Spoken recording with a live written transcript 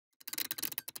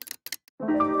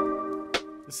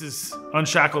This is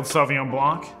Unshackled Sauvignon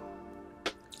Blanc.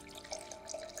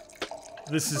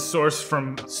 This is sourced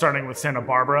from starting with Santa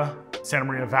Barbara, Santa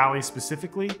Maria Valley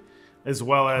specifically, as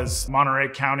well as Monterey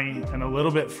County and a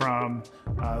little bit from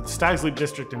the Stag's Leap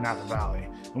District in Napa Valley.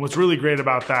 And what's really great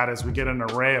about that is we get an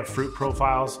array of fruit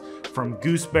profiles from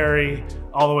gooseberry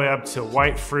all the way up to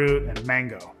white fruit and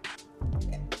mango.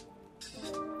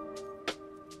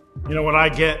 You know, what I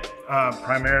get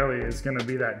primarily is going to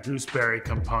be that gooseberry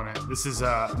component. This is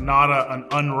not an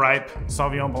unripe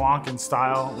Sauvignon Blanc in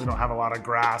style. We don't have a lot of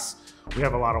grass. We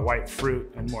have a lot of white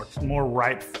fruit and more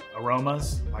ripe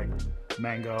aromas like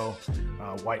mango,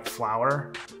 white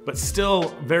flower, but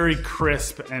still very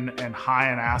crisp and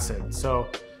high in acid. So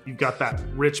you've got that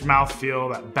rich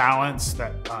mouthfeel, that balance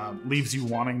that leaves you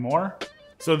wanting more.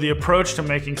 So the approach to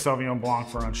making Sauvignon Blanc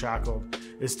for Unshackled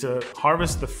is to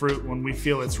harvest the fruit when we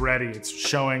feel it's ready. It's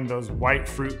showing those white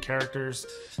fruit characters,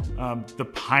 the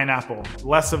pineapple,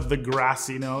 less of the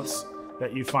grassy notes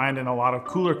that you find in a lot of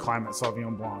cooler climate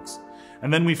Sauvignon Blancs.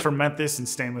 And then we ferment this in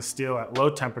stainless steel at low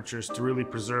temperatures to really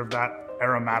preserve that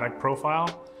aromatic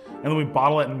profile. And then we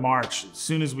bottle it in March as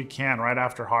soon as we can, right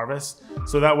after harvest.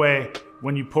 So that way,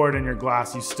 when you pour it in your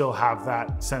glass, you still have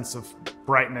that sense of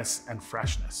brightness and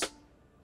freshness.